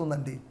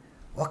రాబోతుందండి.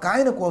 ఒక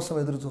ఆయన కోసం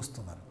ఎదురు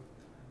చూస్తున్నారు.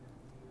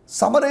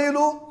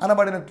 సమరయులు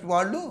అనబడిన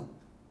వాళ్ళు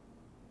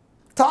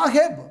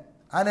తాహెబ్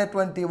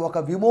అనేటువంటి ఒక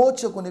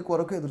విమోచకుని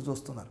కొరకు ఎదురు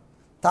చూస్తున్నారు.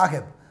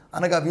 తాహెబ్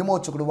అనగా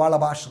విమోచకుడు వాళ్ళ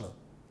భాషలో.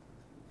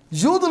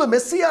 యూదులు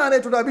మెస్సియా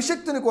అనేటువంటి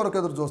అభిషక్తుని కొరకు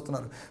ఎదురు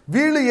చూస్తున్నారు.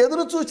 వీళ్ళు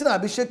ఎదురు చూసిన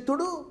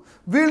అభిషక్తుడు,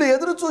 వీళ్ళు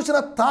ఎదురు చూసిన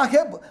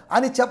తాహెబ్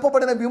అని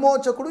చెప్పబడిన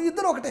విమోచకుడు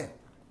ఇద్దరు ఒకటే.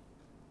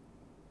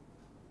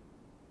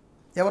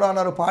 ఎవరో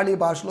అన్నారు పాళీ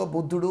భాషలో,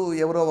 బుద్ధుడు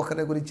ఎవరో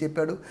ఒకరి గురించి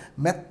చెప్పాడు,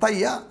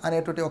 మెత్తయ్య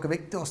అనేటువంటి ఒక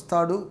వ్యక్తి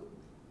వస్తాడు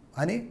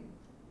అని.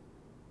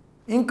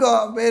 ఇంకా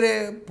వేరే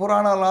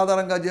పురాణాల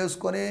ఆధారంగా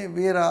చేసుకొని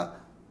వీర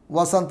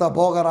వసంత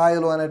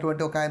భోగరాయలు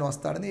అనేటువంటి ఒక ఆయన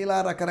వస్తాడని, ఇలా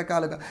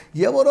రకరకాలుగా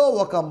ఎవరో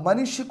ఒక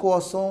మనిషి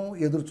కోసం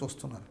ఎదురు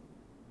చూస్తున్నారు,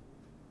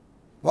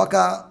 ఒక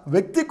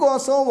వ్యక్తి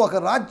కోసం, ఒక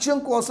రాజ్యం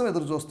కోసం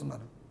ఎదురు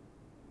చూస్తున్నారు.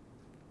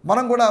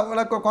 మనం కూడా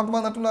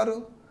కొంతమంది అంటున్నారు,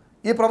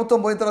 ఈ ప్రభుత్వం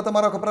పోయిన తర్వాత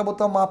మరొక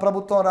ప్రభుత్వం, మా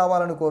ప్రభుత్వం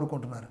రావాలని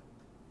కోరుకుంటున్నారు.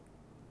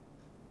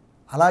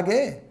 అలాగే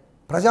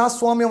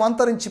ప్రజాస్వామ్యం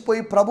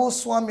అంతరించిపోయి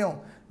ప్రభుస్వామ్యం,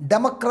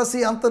 డెమోక్రసీ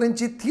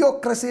అంతరించి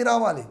థియోక్రసీ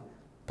రావాలి,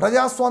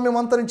 ప్రజాస్వామ్యం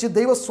అంతరించి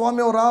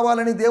దైవస్వామ్యం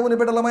రావాలని దేవుని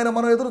బిడ్డలమైన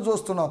మనం ఎదురు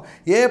చూస్తున్నాం.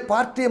 ఏ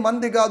పార్టీ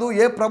మంది కాదు,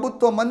 ఏ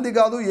ప్రభుత్వం మంది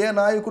కాదు, ఏ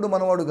నాయకుడు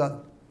మనవాడు కాదు.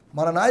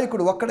 మన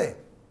నాయకుడు ఒక్కడే,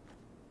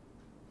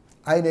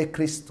 ఆయనే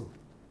క్రీస్తు.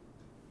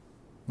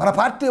 మన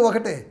పార్టీ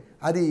ఒకటే,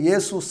 అది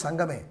యేసు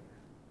సంఘమే.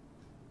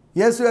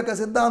 యేసు యొక్క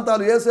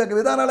సిద్ధాంతాలు, యేసు యొక్క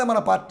విధానాలే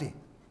మన పార్టీ.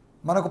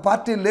 మనకు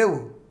పార్టీలు లేవు,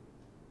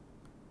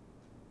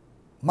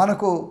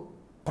 మనకు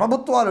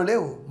ప్రభుత్వాలు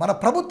లేవు. మన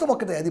ప్రభుత్వం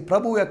ఒకటే, అది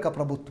ప్రభువు యొక్క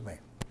ప్రభుత్వమే.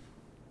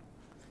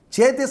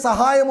 చేతి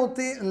సహాయము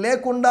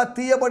లేకుండా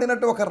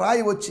తీయబడినట్టు ఒక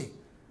రాయి వచ్చి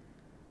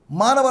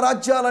మానవ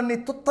రాజ్యాలన్నీ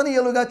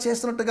తుత్తనీయులుగా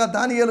చేసినట్టుగా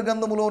దానియేలు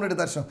గ్రంథములో ఉన్నటి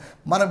దర్శనం.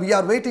 మనం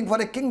we are waiting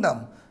for a Kingdom,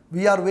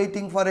 we are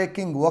waiting for a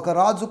king. ఒక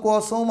రాజు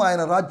కోసం,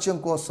 ఆయన రాజ్యం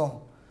కోసం.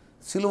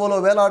 సిలువలో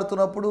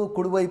వేలాడుతున్నప్పుడు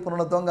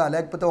కుడివైపున దొంగ,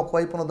 లేకపోతే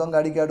ఒకవైపున దొంగ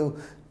అడిగాడు,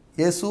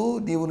 యేసు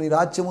నీవు నీ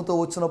రాజ్యముతో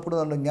వచ్చినప్పుడు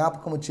నన్ను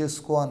జ్ఞాపకము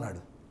చేసుకో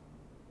అన్నాడు.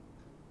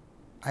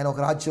 ఆయన ఒక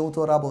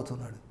రాజ్యముతో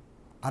రాబోతున్నాడు.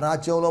 ఆ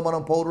రాజ్యంలో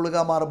మనం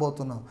పౌరులుగా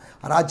మారబోతున్నాం.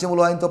 ఆ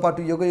రాజ్యంలో ఆయనతో పాటు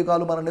యుగ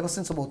యుగాలు మనం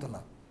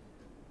నివసించబోతున్నాం.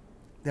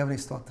 దేవుని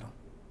స్తోత్రం.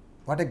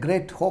 What a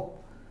great hope.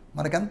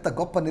 మనకెంత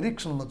గొప్ప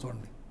నిరీక్షణ ఉందో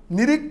చూడండి.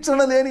 నిరీక్షణ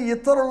లేని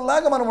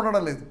ఇతరుల్లాగా మనం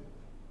ఉండడం లేదు.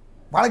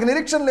 వాళ్ళకి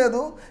నిరీక్షణ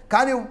లేదు.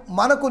 కానీ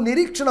మనకు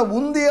నిరీక్షణ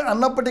ఉంది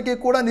అన్నప్పటికీ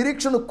కూడా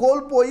నిరీక్షణ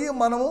కోల్పోయి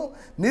మనము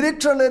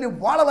నిరీక్షణ లేని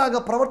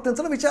వాళ్ళలాగా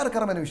ప్రవర్తించడం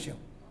విచారకరమైన విషయం.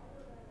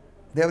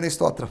 దేవుని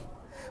స్తోత్రం.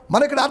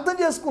 మనం ఇక్కడ అర్థం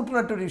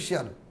చేసుకుంటున్నటువంటి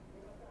విషయాలు,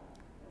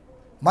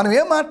 మనం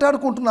ఏం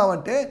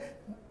మాట్లాడుకుంటున్నామంటే,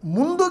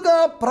 ముందుగా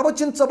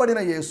ప్రవచించబడిన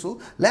యేసు,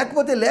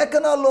 లేకపోతే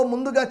లేఖనాల్లో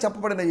ముందుగా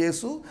చెప్పబడిన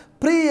యేసు,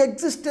 ప్రీ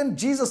ఎగ్జిస్టెంట్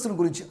జీసస్ని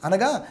గురించి,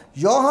 అనగా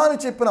యోహాను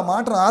చెప్పిన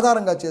మాటను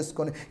ఆధారంగా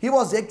చేసుకొని, he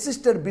was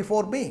existed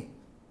before me,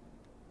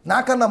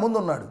 నాకన్నా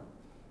ముందున్నాడు,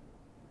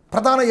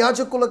 ప్రధాన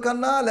యాజకుల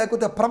కన్నా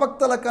లేకపోతే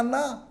ప్రవక్తల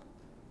కన్నా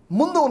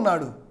ముందు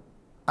ఉన్నాడు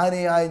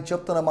అని ఆయన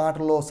చెప్తున్న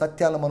మాటల్లో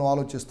సత్యాలను మనం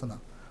ఆలోచిస్తున్నాం.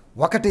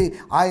 ఒకటి,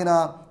 ఆయన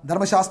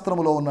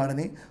ధర్మశాస్త్రములో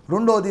ఉన్నాడని,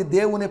 రెండోది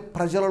దేవుని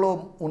ప్రజలలో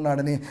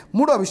ఉన్నాడని,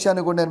 మూడో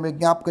విషయాన్ని కూడా నేను మీకు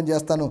జ్ఞాపకం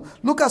చేస్తాను.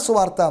 లూకా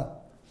సువార్త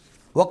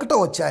 1వ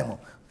అధ్యాయము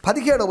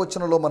 17వ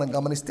వచనంలో మనం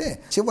గమనిస్తే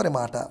చివరి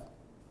మాట,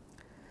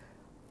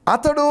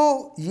 అతడు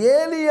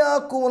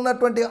ఏలియాకు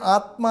ఉన్నటువంటి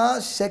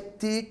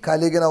ఆత్మశక్తి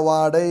కలిగిన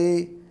వాడై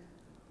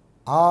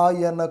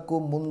ఆయనకు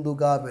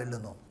ముందుగా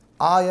వెళ్ళును.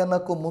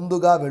 ఆయనకు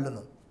ముందుగా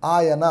వెళ్ళును.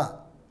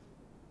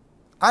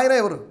 ఆయన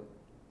ఎవరు?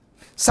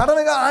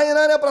 సడన్గా ఆయన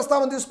అనే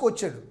ప్రస్తావన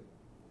తీసుకొచ్చాడు.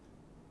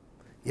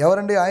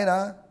 ఎవరండి ఆయన?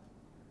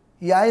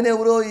 ఈ ఆయన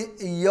ఎవరో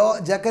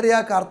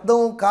జకర్యాకు అర్థం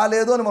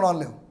కాలేదు అని మనం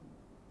అనలేము.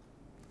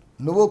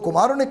 నువ్వు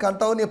కుమారుని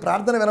కంటావు, నీ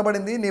ప్రార్థన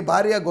వినబడింది, నీ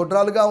భార్య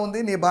గొడ్రాలుగా ఉంది,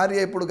 నీ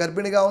భార్య ఇప్పుడు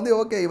గర్భిణిగా ఉంది,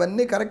 ఓకే,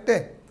 ఇవన్నీ కరెక్టే.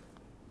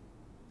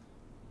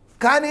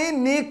 కానీ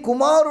నీ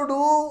కుమారుడు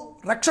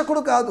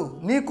రక్షకుడు కాదు,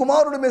 నీ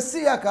కుమారుడు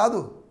మెస్సియా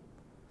కాదు.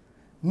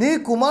 నీ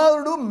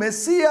కుమారుడు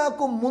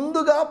మెస్సియాకు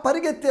ముందుగా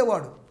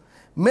పరిగెత్తేవాడు,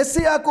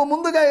 మెస్సియాకు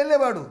ముందుగా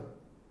వెళ్ళేవాడు.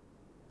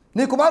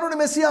 నీ కుమారుడు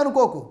మెస్సియా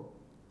అనుకోకు.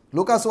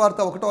 లూకా సువార్త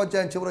 1వ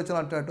అధ్యాయం చివరి వచనం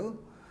అంటాడు,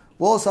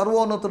 ఓ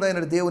సర్వోన్నతుడైన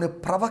దేవుని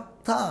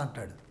ప్రవక్త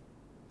అంటాడు.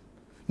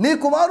 నీ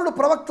కుమారుడు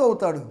ప్రవక్త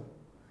అవుతాడు.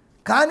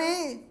 కానీ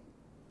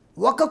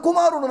ఒక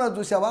కుమారుడు నా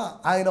చూసావా,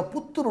 ఆయన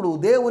పుత్రుడు,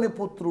 దేవుని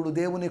పుత్రుడు,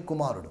 దేవుని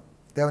కుమారుడు.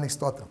 దేవునికి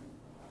స్తోత్రం.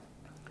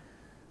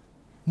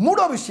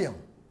 మూడో విషయం,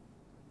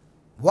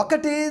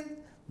 ఒకటి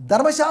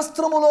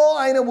ధర్మశాస్త్రములో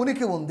ఆయన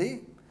ఉనికి ఉంది,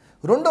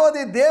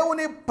 రెండవది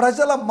దేవుని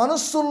ప్రజల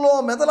మనస్సుల్లో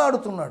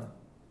మెదలాడుతున్నాడు.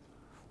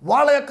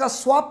 వాళ్ళ యొక్క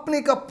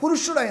స్వాప్నిక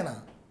పురుషుడైన,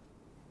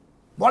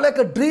 వాళ్ళ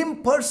యొక్క డ్రీమ్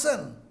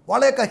పర్సన్,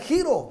 వాళ్ళ యొక్క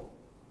హీరో,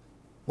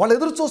 వాళ్ళు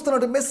ఎదురు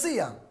చూస్తున్నట్టు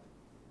మెస్సియా,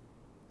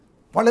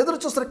 వాళ్ళు ఎదురు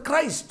చూస్తున్న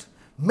క్రైస్ట్.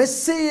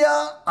 మెస్సియా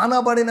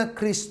అనబడిన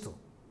క్రీస్తు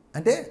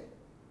అంటే,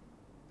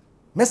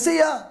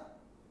 మెస్సియా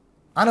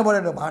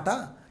అనబడిన మాట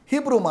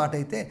హీబ్రూ మాట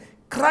అయితే,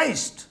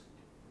 క్రైస్ట్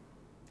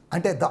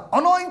అంటే ద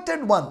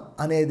అనాయింటెడ్ వన్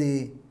అనేది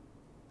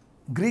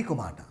గ్రీకు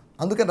మాట.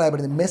 అందుకని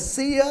రాయబడింది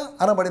మెస్సియా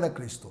అనబడిన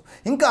క్రీస్తు.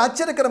 ఇంకా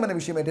ఆశ్చర్యకరమైన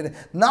విషయం ఏంటంటే,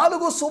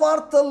 4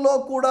 సువార్తల్లో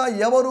కూడా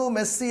ఎవరు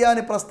మెస్సియా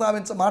అని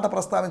మాట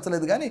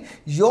ప్రస్తావించలేదు, కానీ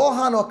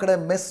యోహాను అక్కడే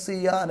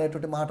మెస్సియా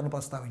అనేటువంటి మాటను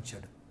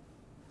ప్రస్తావించాడు.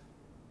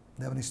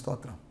 దేవుని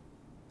స్తోత్రం.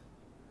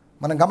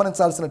 మనం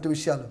గమనించాల్సినటువంటి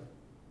విషయాలు.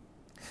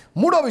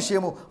 మూడో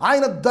విషయము,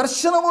 ఆయన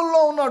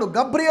దర్శనముల్లో ఉన్నాడు.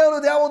 గబ్రియేలు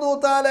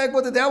దేవదూత,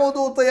 లేకపోతే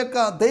దేవదూత యొక్క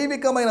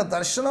దైవికమైన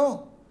దర్శనం,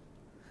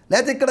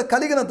 లేకపోతే ఇక్కడ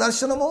కలిగిన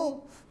దర్శనము,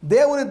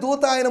 దేవుని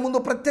దూత ఆయన ముందు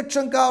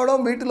ప్రత్యక్షం కావడం,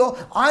 వీటిలో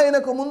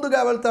ఆయనకు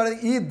ముందుగా వెళ్తాడని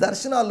ఈ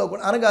దర్శనాల్లో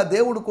కూడా, అనగా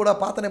దేవుడు కూడా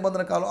పాత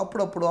నిబంధన కాలం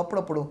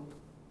అప్పుడప్పుడు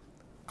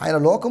ఆయన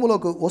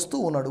లోకములోకి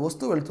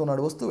వస్తూ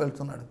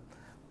వెళ్తున్నాడు.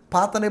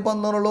 పాత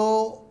నిబంధనలో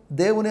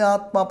దేవుని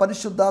ఆత్మ,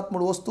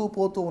 పరిశుద్ధాత్ముడు వస్తూ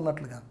పోతూ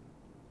ఉన్నట్లుగా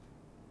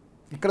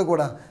ఇక్కడ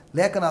కూడా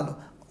లేఖనాలు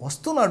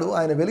వస్తున్నాడు.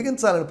 ఆయన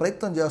వెలిగించాలని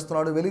ప్రయత్నం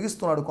చేస్తున్నాడు,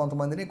 వెలిగిస్తున్నాడు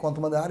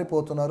కొంతమంది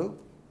ఆరిపోతున్నారు.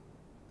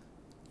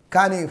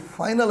 కానీ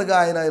ఫైనల్గా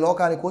ఆయన ఈ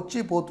లోకానికి వచ్చి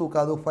పోతూ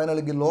కాదు,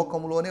 ఫైనల్గా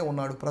లోకంలోనే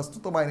ఉన్నాడు.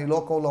 ప్రస్తుతం ఆయన ఈ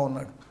లోకంలో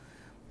ఉన్నాడు.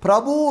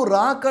 ప్రభు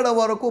రాకడ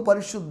వరకు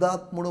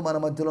పరిశుద్ధాత్ముడు మన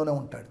మధ్యలోనే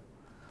ఉంటాడు.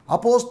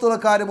 అపోస్తుల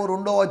కార్యము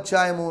 2వ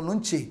అధ్యాయము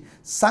నుంచి,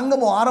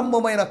 సంఘము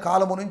ఆరంభమైన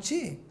కాలము నుంచి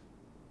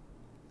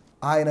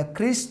ఆయన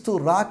క్రీస్తు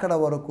రాకడ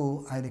వరకు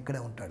ఆయన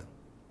ఇక్కడే ఉంటాడు.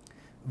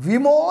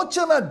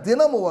 విమోచన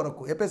దినము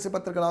వరకు, ఎఫెసీ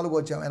పత్రిక 4వ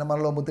అధ్యాయం, ఆయన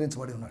మనలో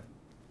ముద్రించబడి ఉన్నాడు.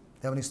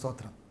 దేవుని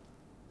స్తోత్రం.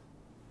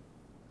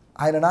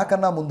 ఆయన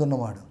నాకన్నా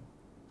ముందున్నవాడు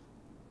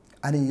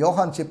అని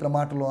యోహాను చెప్పిన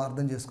మాటలో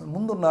అర్థం చేసుకొని,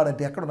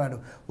 ముందున్నాడంటే ఎక్కడున్నాడు?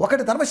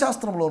 ఒకటి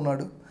ధర్మశాస్త్రంలో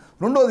ఉన్నాడు,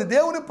 రెండోది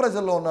దేవుని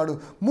ప్రజల్లో ఉన్నాడు,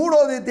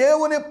 మూడోది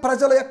దేవుని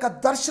ప్రజల యొక్క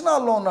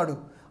దర్శనాల్లో ఉన్నాడు.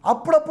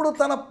 అప్పుడప్పుడు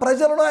తన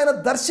ప్రజలను ఆయన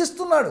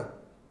దర్శిస్తున్నాడు.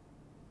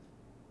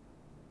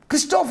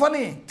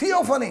 క్రిస్టోఫనీ,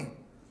 థియోఫనీ,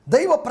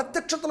 దైవ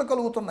ప్రత్యక్షతలు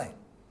కలుగుతున్నాయి.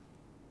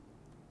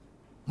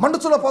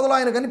 మండుచుల పొదలో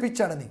ఆయన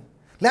కనిపించాడని,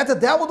 లేకపోతే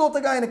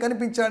దేవదూతగా ఆయన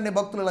కనిపించాడని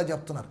భక్తులు ఇలా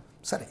చెప్తున్నారు.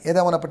 సరే,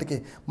 ఏదేమన్నప్పటికీ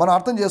మనం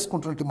అర్థం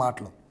చేసుకుంటున్నట్టు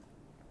మాటలు,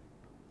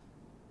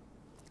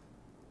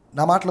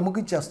 నా మాటలు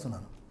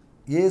ముగించేస్తున్నాను.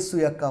 యేసు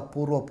యొక్క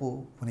పూర్వపు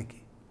ఉనికి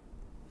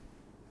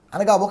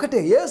అనగా ఒకటే,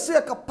 యేసు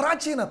యొక్క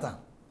ప్రాచీనత.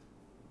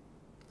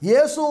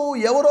 యేసు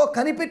ఎవరో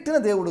కనిపెట్టిన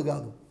దేవుడు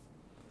కాదు,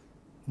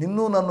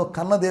 నిన్ను నన్ను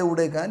కన్న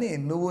దేవుడే కానీ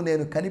నువ్వు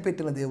నేను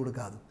కనిపెట్టిన దేవుడు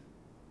కాదు.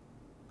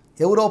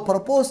 ఎవరో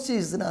ప్రపోజ్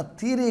చేసిన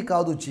థియరీ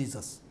కాదు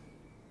జీసస్,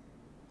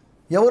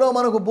 ఎవరో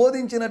మనకు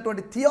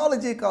బోధించినటువంటి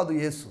థియాలజీ కాదు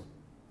యేసు.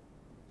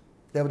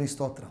 దేవుని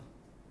స్తోత్రం.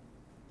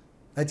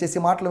 దయచేసి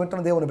మాటలు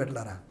వింటున్న దేవుని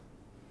బిడ్డలారా,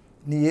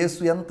 నీ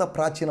యేసు ఎంత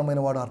ప్రాచీనమైన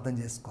వాడో అర్థం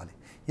చేసుకోవాలి.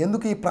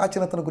 ఎందుకు ఈ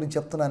ప్రాచీనతను గురించి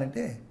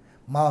చెప్తున్నానంటే,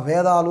 మా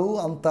వేదాలు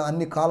అంత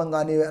అన్ని కాలంగా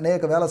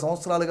అనేక వేల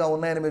సంవత్సరాలుగా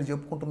ఉన్నాయని మీరు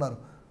చెప్పుకుంటున్నారు.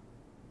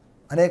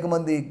 అనేక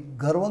మంది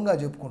గర్వంగా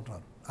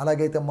చెప్పుకుంటున్నారు.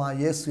 అలాగైతే మా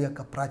యేసు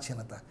యొక్క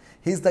ప్రాచీనత,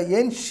 he's the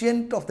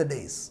ancient of the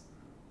days.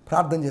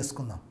 ప్రార్థన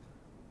చేసుకుందాం.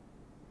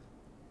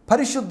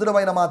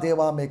 పరిశుద్ధుడమైన మా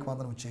దేవా, మీకు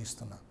వందనం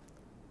చేయిస్తున్నా.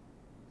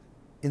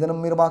 ఇదను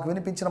మీరు మాకు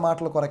వినిపించిన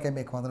మాటల కొరకే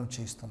మీకు వందనం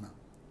చేయిస్తున్నా.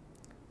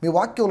 మీ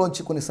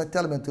వాక్యంలోంచి కొన్ని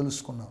సత్యాలు మేము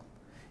తెలుసుకున్నాం.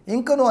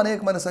 ఇంకనూ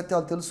అనేకమైన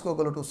సత్యాలు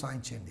తెలుసుకోగలటూ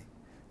సాయం చేయండి.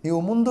 నీవు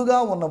ముందుగా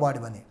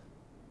ఉన్నవాడివని,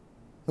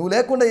 నువ్వు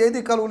లేకుండా ఏది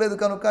కలుగలేదు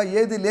కనుక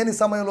ఏది లేని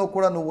సమయంలో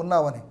కూడా నువ్వు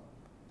ఉన్నావని,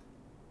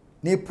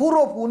 నీ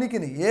పూర్వపు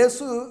ఉనికిని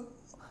యేసు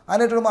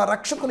అనేటువంటి మా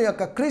రక్షకుని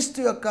యొక్క, క్రీస్తు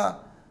యొక్క,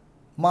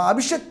 మా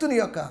అభిషక్తుని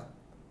యొక్క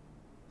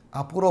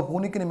ఆ పూర్వపు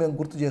ఉనికిని మేము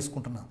గుర్తు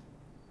చేసుకుంటున్నాం.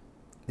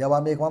 దేవా,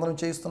 మీకు వందనం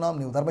చేయిస్తున్నాం.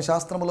 నీవు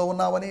ధర్మశాస్త్రంలో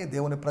ఉన్నావని,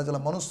 దేవుని ప్రజల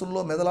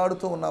మనస్సుల్లో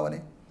మెదలాడుతూ ఉన్నావని,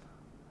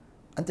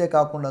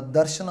 అంతేకాకుండా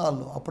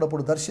దర్శనాల్లో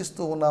అప్పుడప్పుడు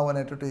దర్శిస్తూ ఉన్నావు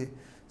అనేటువంటి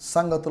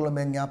సంగతులను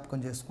మేము జ్ఞాపకం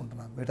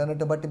చేసుకుంటున్నాం.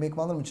 వీటన్నిటిని బట్టి మీకు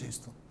వందనం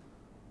చేయిస్తూ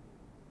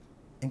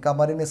ఇంకా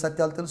మరిన్ని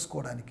సత్యాలు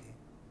తెలుసుకోవడానికి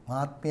మా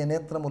ఆత్మీయ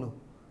నేత్రములు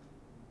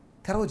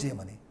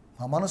తెరవజేయమని,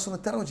 మా మనసును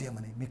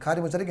తెరవజేయమని, మీ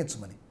కార్యము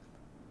జరిగించమని,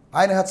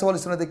 ఆయన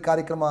హెచ్చవలసినది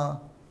కార్యక్రమ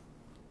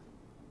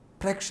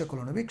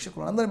ప్రేక్షకులను,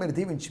 వీక్షకులను అందరూ మీరు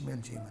దీవించి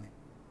మేలు చేయమని,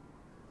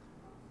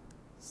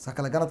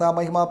 సకల ఘనత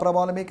మహిమా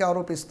ప్రభావాలు మీకే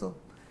ఆరోపిస్తూ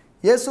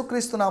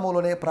యేసుక్రీస్తు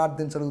నామములోనే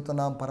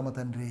ప్రార్థించగలుగుతున్నాం పరమ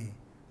తండ్రి.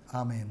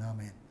 ఆమేన్,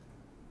 ఆమేన్.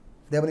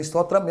 దేవుని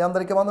స్తోత్రం. మీ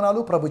అందరికీ వందనాలు.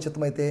 ప్రభు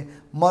చిత్తమైతే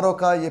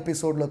మరొక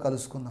ఎపిసోడ్లో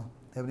కలుసుకుందాం.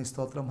 దేవుని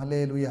స్తోత్రం.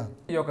 హల్లెలూయా.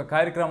 ఈ యొక్క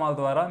కార్యక్రమాల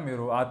ద్వారా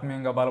మీరు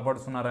ఆత్మీయంగా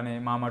బలపడుతున్నారని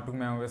మా మట్టుకు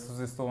మేము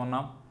విశ్వసిస్తూ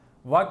ఉన్నాం.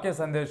 వాక్య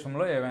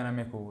సందేశంలో ఏవైనా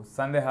మీకు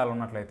సందేహాలు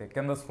ఉన్నట్లయితే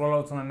కింద స్క్రోల్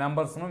అవుతున్న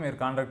నెంబర్స్ను మీరు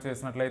కాంటాక్ట్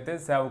చేసినట్లయితే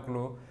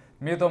సేవకులు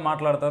మీతో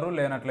మాట్లాడతారు.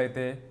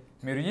 లేనట్లయితే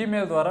మీరు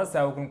ఈమెయిల్ ద్వారా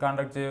సేవకులను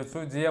కాంటాక్ట్ చేయొచ్చు.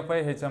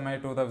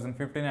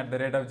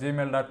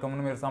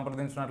 gfihmi2015@gmail.comను మీరు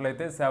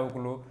సంప్రదించినట్లయితే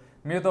సేవకులు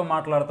మీతో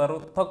మాట్లాడతారు.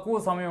 తక్కువ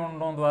సమయం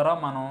ఉండడం ద్వారా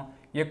మనం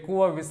ఎక్కువ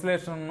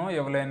విశ్లేషణను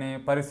ఇవ్వలేని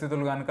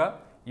పరిస్థితులు కనుక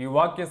ఈ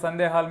వాక్య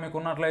సందేహాలు మీకు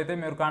ఉన్నట్లయితే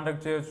మీరు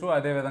కాంటాక్ట్ చేయొచ్చు.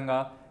 అదేవిధంగా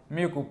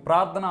మీకు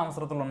ప్రార్థన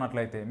అవసరతలు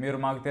ఉన్నట్లయితే మీరు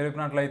మాకు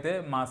తెలిపినట్లయితే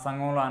మా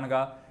సంఘంలో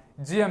అనగా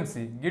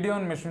జిఎంసి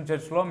గిడియోన్ మిషన్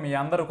చర్చ్లో మీ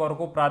అందరి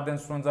కొరకు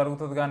ప్రార్థించడం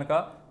జరుగుతుంది కనుక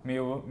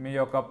మీ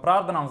యొక్క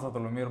ప్రార్థన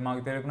అవసరతలు మీరు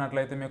మాకు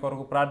తెలిపినట్లయితే మీ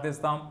కొరకు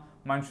ప్రార్థిస్తాం.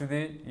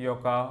 మంచిది. ఈ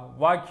యొక్క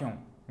వాక్యం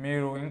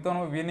మీరు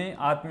ఇంకనూ విని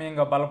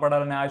ఆత్మీయంగా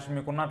బలపడాలనే ఆశ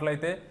మీకు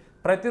ఉన్నట్లయితే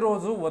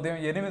ప్రతిరోజు ఉదయం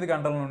 8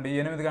 గంటల నుండి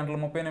 8 గంటల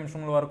 30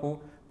 నిమిషముల వరకు,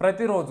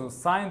 ప్రతిరోజు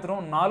సాయంత్రం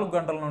 4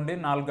 గంటల నుండి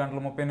 4 గంటల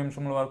 30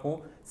 నిమిషముల వరకు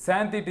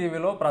శాంతి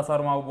టీవీలో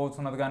ప్రసారం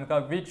అవబోతున్నది కనుక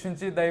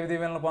వీక్షించి దైవ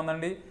దీవెనలు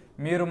పొందండి.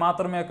 మీరు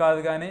మాత్రమే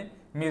కాదు కానీ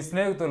మీ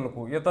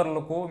స్నేహితులకు,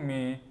 ఇతరులకు, మీ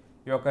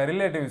యొక్క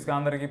రిలేటివ్స్కి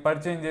అందరికీ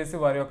పరిచయం చేసి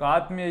వారి యొక్క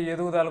ఆత్మీయ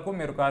ఎదుగుదలకు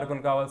మీరు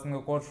కారకులు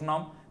కావాల్సిందిగా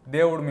కోరుచున్నాం.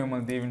 దేవుడు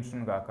మిమ్మల్ని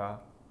దీవించును గాక.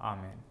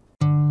 ఆమేన్.